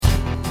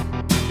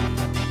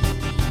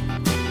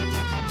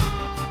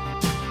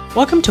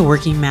Welcome to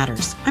Working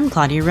Matters. I'm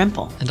Claudia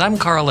Rempel. And I'm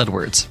Carl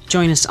Edwards.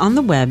 Join us on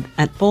the web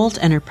at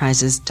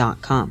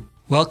boldenterprises.com.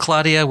 Well,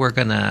 Claudia, we're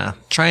going to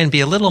try and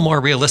be a little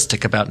more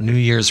realistic about New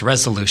Year's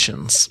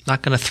resolutions.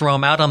 Not going to throw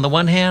them out on the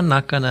one hand,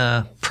 not going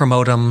to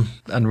promote them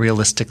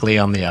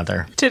unrealistically on the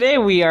other. Today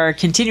we are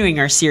continuing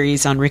our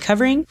series on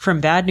recovering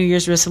from bad New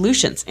Year's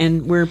resolutions,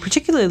 and we're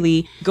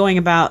particularly going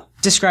about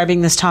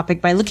describing this topic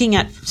by looking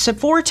at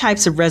four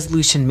types of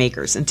resolution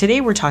makers. And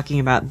today we're talking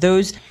about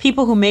those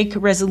people who make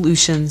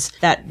resolutions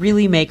that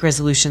really make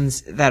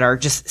resolutions that are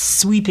just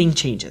sweeping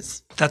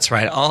changes. That's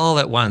right. All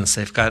at once.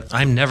 They've got,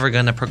 I'm never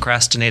going to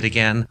procrastinate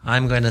again.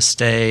 I'm going to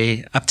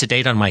stay up to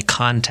date on my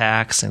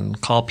contacts and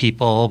call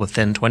people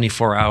within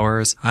 24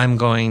 hours. I'm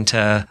going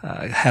to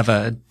have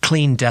a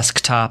clean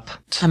desktop.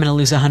 I'm going to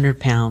lose 100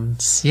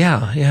 pounds.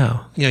 Yeah.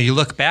 You know, you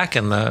look back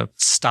and the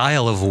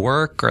style of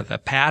work or the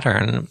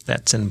pattern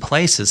that's in place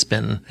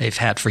they've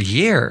had for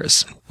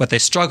years. What they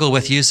struggle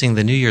with using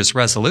the New Year's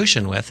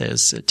resolution with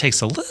is it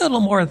takes a little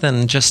more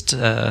than just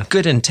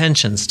good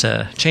intentions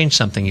to change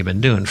something you've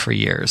been doing for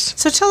years.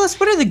 So tell us,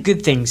 what are the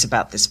good things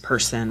about this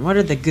person? What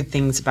are the good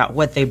things about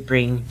what they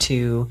bring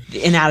to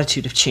an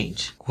attitude of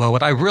change? Well,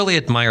 what I really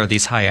admire are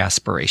these high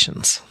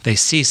aspirations. They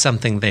see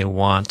something they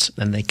want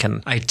and they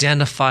can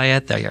identify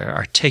it. They are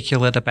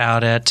articulate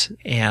about it.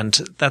 And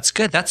that's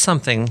good. That's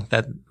something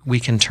that we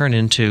can turn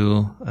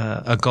into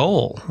a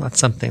goal. That's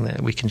something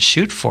that we can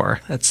shoot for.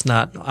 It's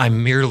not,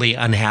 I'm merely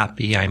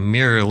unhappy. I'm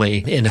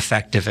merely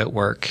ineffective at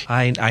work.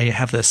 I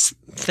have this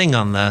thing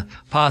on the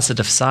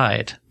positive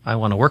side I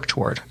want to work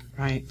toward.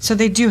 Right. So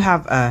they do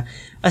have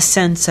a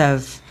sense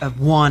of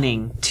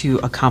wanting to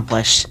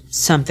accomplish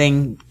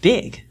something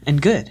big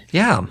and good.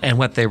 Yeah. And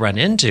what they run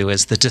into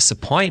is the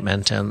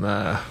disappointment and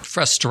the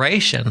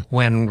frustration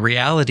when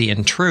reality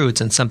intrudes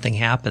and something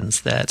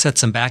happens that sets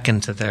them back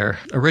into their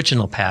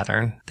original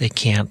pattern. They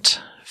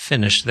can't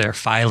finish their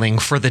filing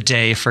for the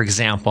day, for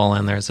example,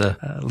 and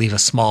leave a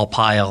small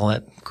pile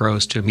that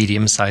grows to a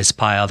medium-sized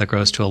pile, that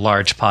grows to a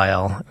large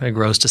pile, it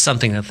grows to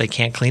something that they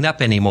can't clean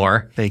up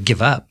anymore. They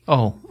give up.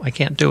 Oh, I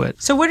can't do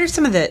it. So what are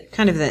some of the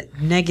kind of the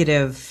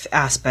negative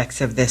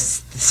aspects of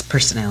this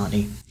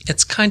personality?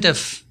 It's kind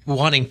of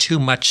wanting too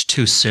much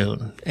too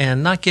soon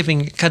and not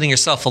cutting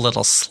yourself a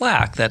little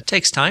slack. That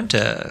takes time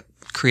to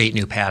create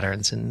new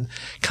patterns and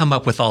come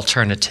up with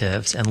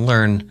alternatives and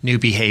learn new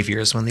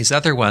behaviors when these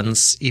other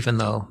ones, even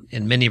though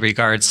in many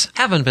regards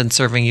haven't been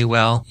serving you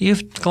well,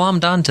 you've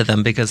glommed onto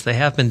them because they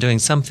have been doing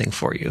something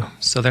for you.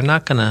 So they're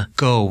not going to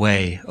go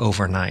away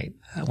overnight.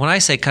 When I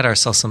say cut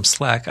ourselves some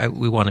slack,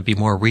 we want to be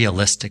more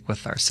realistic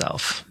with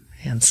ourselves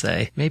and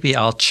say, maybe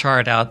I'll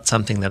chart out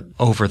something that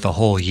over the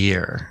whole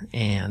year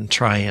and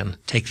try and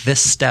take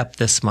this step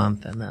this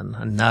month and then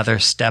another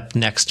step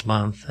next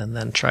month and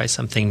then try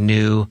something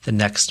new the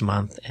next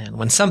month. And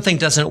when something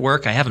doesn't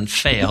work, I haven't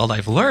failed.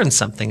 I've learned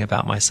something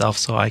about myself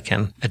so I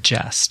can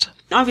adjust.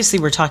 Obviously,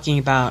 we're talking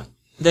about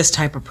this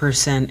type of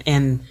person,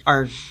 and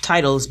our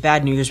title is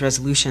Bad New Year's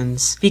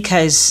Resolutions,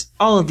 because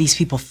all of these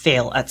people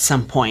fail at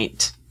some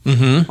point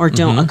or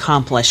don't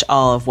accomplish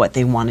all of what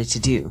they wanted to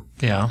do.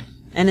 Yeah.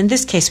 And in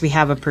this case, we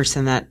have a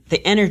person that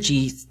the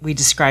energy, we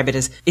describe it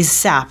as, is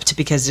sapped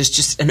because there's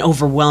just an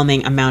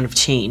overwhelming amount of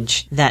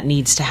change that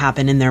needs to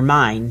happen in their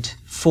mind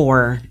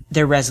for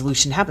their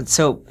resolution to happen.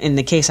 So in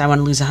the case, I want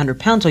to lose 100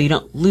 pounds. Well, you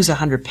don't lose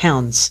 100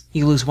 pounds.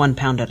 You lose 1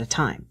 pound at a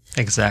time.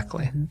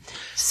 Exactly.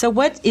 So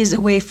what is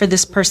a way for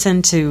this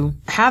person to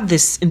have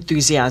this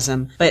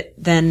enthusiasm, but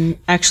then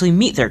actually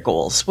meet their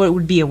goals? What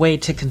would be a way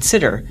to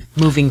consider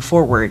moving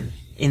forward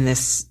in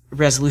this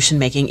resolution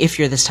making if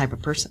you're this type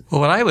of person?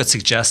 Well, what I would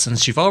suggest,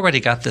 since you've already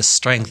got this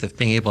strength of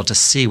being able to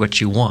see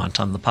what you want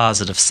on the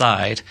positive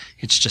side,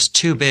 it's just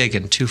too big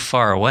and too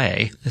far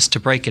away, is to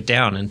break it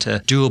down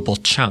into doable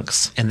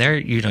chunks. And there,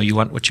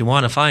 what you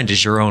want to find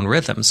is your own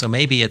rhythm. So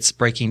maybe it's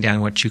breaking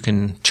down what you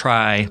can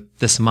try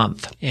this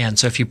month. And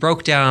so if you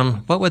broke down,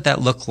 what would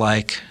that look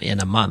like in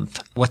a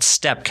month? What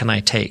step can I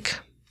take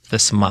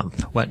this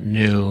month? What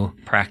new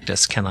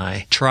practice can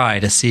I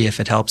try to see if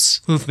it helps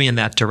move me in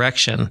that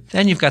direction?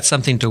 Then you've got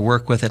something to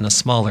work with in a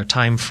smaller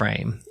time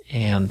frame,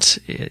 and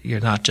you're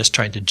not just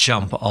trying to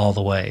jump all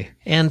the way.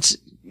 And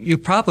you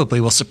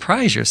probably will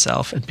surprise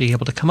yourself at being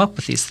able to come up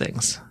with these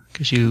things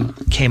because you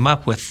came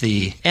up with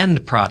the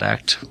end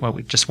product. What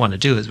we just want to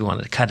do is we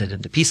want to cut it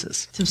into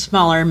pieces. Some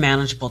smaller,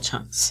 manageable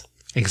chunks.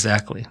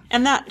 Exactly.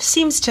 And that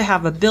seems to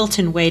have a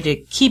built-in way to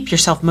keep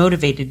yourself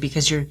motivated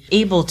because you're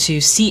able to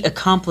see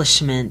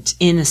accomplishment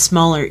in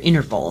smaller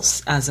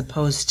intervals as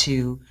opposed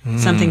to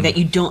something that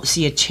you don't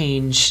see a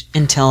change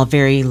until a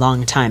very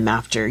long time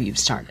after you've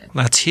started.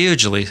 That's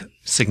hugely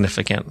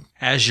significant.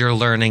 As you're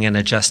learning and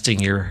adjusting,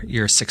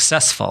 you're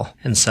successful.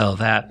 And so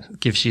that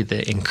gives you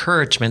the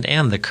encouragement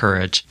and the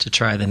courage to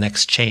try the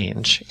next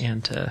change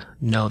and to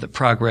know that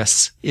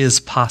progress is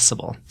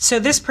possible. So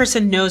this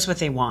person knows what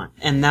they want,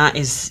 and that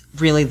is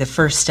really the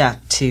first step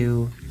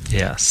to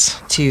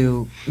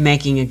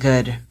making a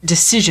good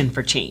decision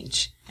for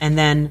change. And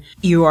then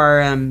you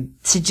are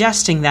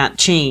suggesting that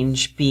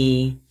change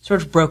be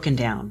sort of broken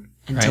down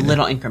into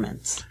little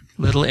increments.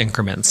 little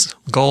increments,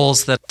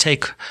 goals that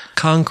take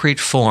concrete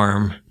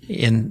form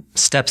in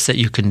steps that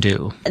you can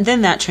do. And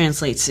then that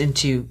translates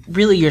into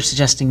really you're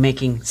suggesting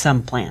making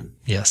some plan.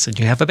 Yes, and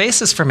you have a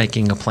basis for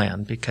making a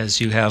plan because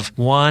you have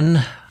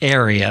one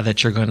area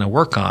that you're going to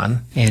work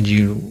on and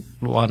you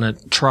want to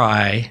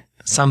try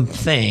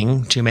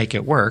something to make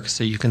it work.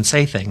 So you can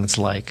say things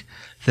like,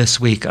 this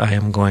week I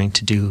am going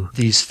to do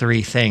these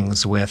 3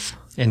 things with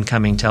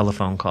incoming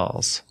telephone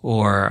calls,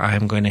 or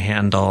I'm going to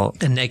handle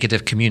a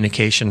negative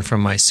communication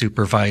from my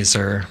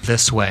supervisor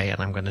this way,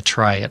 and I'm going to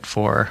try it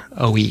for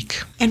a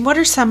week. And what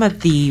are some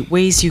of the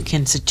ways you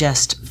can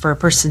suggest for a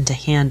person to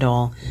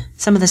handle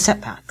some of the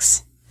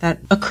setbacks that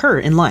occur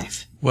in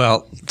life?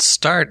 Well,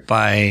 start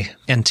by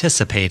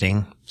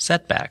anticipating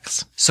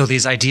setbacks. So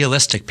these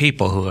idealistic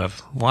people who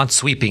want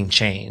sweeping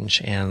change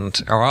and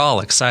are all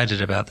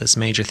excited about this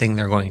major thing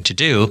they're going to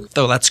do,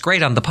 though that's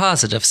great on the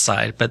positive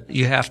side, but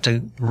you have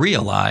to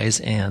realize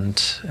and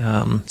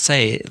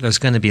say there's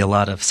going to be a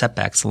lot of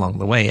setbacks along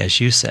the way, as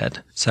you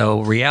said.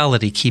 So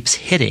reality keeps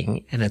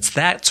hitting, and it's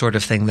that sort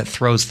of thing that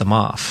throws them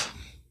off.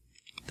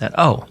 That,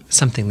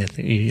 something that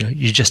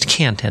you just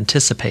can't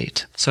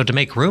anticipate. So to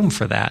make room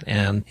for that,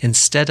 and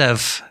instead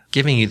of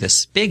giving you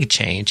this big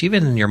change,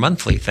 even in your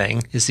monthly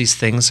thing, is these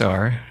things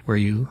are where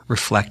you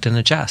reflect and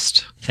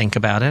adjust. Think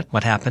about it.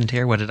 What happened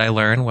here? What did I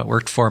learn? What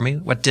worked for me?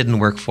 What didn't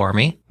work for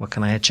me? What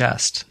can I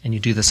adjust? And you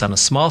do this on a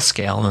small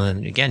scale.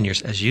 And then again,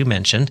 as you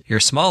mentioned, your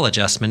small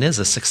adjustment is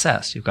a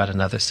success. You've got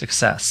another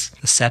success.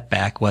 The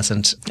setback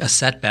wasn't a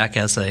setback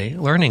as a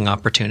learning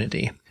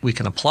opportunity. We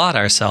can applaud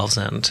ourselves,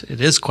 and it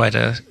is quite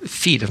a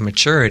feat of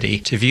maturity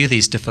to view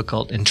these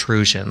difficult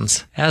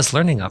intrusions as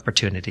learning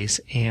opportunities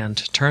and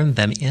turn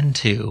them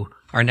into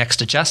our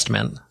next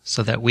adjustment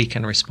so that we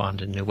can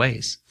respond in new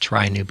ways,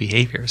 try new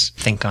behaviors,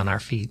 think on our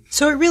feet.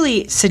 So it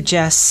really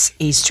suggests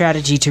a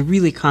strategy to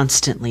really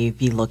constantly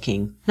be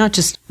looking, not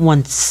just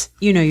once.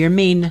 Your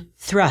main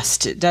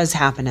thrust does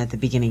happen at the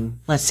beginning,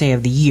 let's say,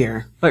 of the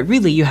year, but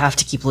really you have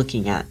to keep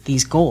looking at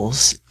these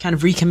goals, kind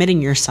of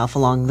recommitting yourself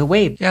along the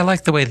way. Yeah, I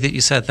like the way that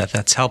you said that.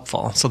 That's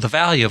helpful. So the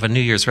value of a New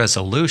Year's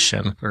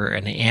resolution or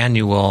an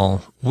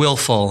annual,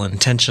 willful,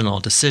 intentional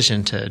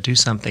decision to do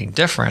something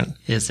different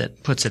is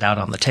it puts it out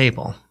on the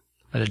table,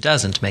 but it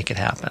doesn't make it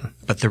happen.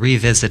 But the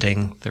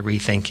revisiting, the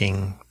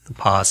rethinking, the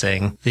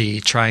pausing,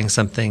 the trying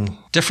something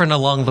different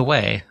along the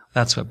way,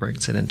 that's what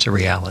brings it into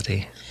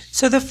reality.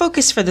 So the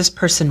focus for this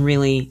person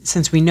really,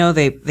 since we know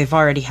they've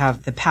already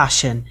have the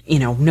passion,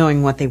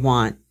 knowing what they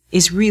want,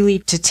 is really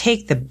to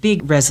take the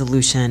big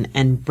resolution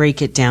and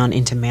break it down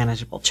into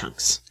manageable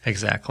chunks.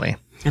 Exactly.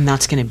 And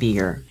that's going to be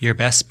your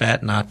best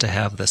bet not to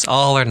have this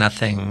all or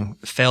nothing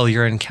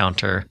failure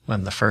encounter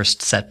when the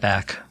first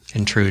setback,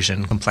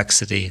 intrusion,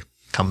 complexity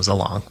comes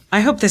along.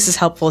 I hope this is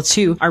helpful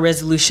to our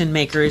resolution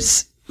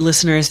makers,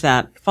 listeners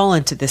that fall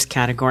into this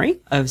category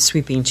of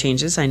sweeping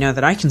changes. I know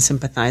that I can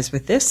sympathize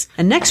with this.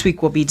 And next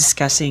week, we'll be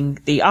discussing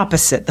the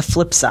opposite, the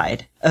flip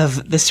side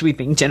of the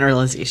sweeping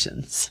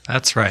generalizations.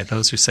 That's right.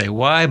 Those who say,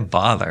 why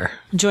bother?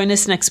 Join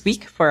us next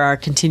week for our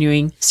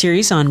continuing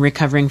series on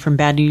recovering from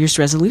bad New Year's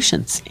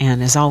resolutions.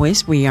 And as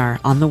always, we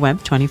are on the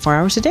web 24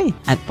 hours a day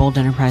at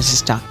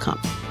boldenterprises.com.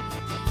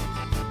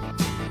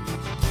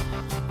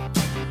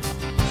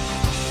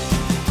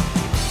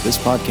 This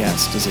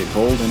podcast is a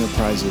Bold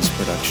Enterprises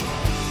production.